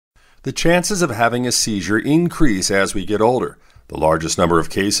The chances of having a seizure increase as we get older. The largest number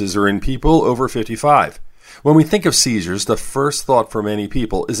of cases are in people over 55. When we think of seizures, the first thought for many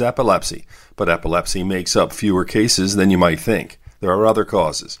people is epilepsy, but epilepsy makes up fewer cases than you might think. There are other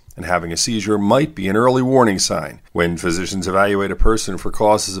causes, and having a seizure might be an early warning sign. When physicians evaluate a person for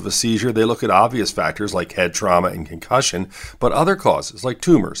causes of a seizure, they look at obvious factors like head trauma and concussion, but other causes like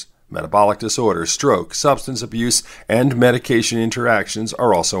tumors, metabolic disorders, stroke, substance abuse, and medication interactions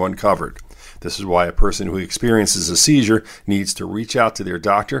are also uncovered. This is why a person who experiences a seizure needs to reach out to their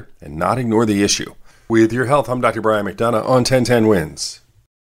doctor and not ignore the issue. With your health, I'm Dr. Brian McDonough on 1010 Wins.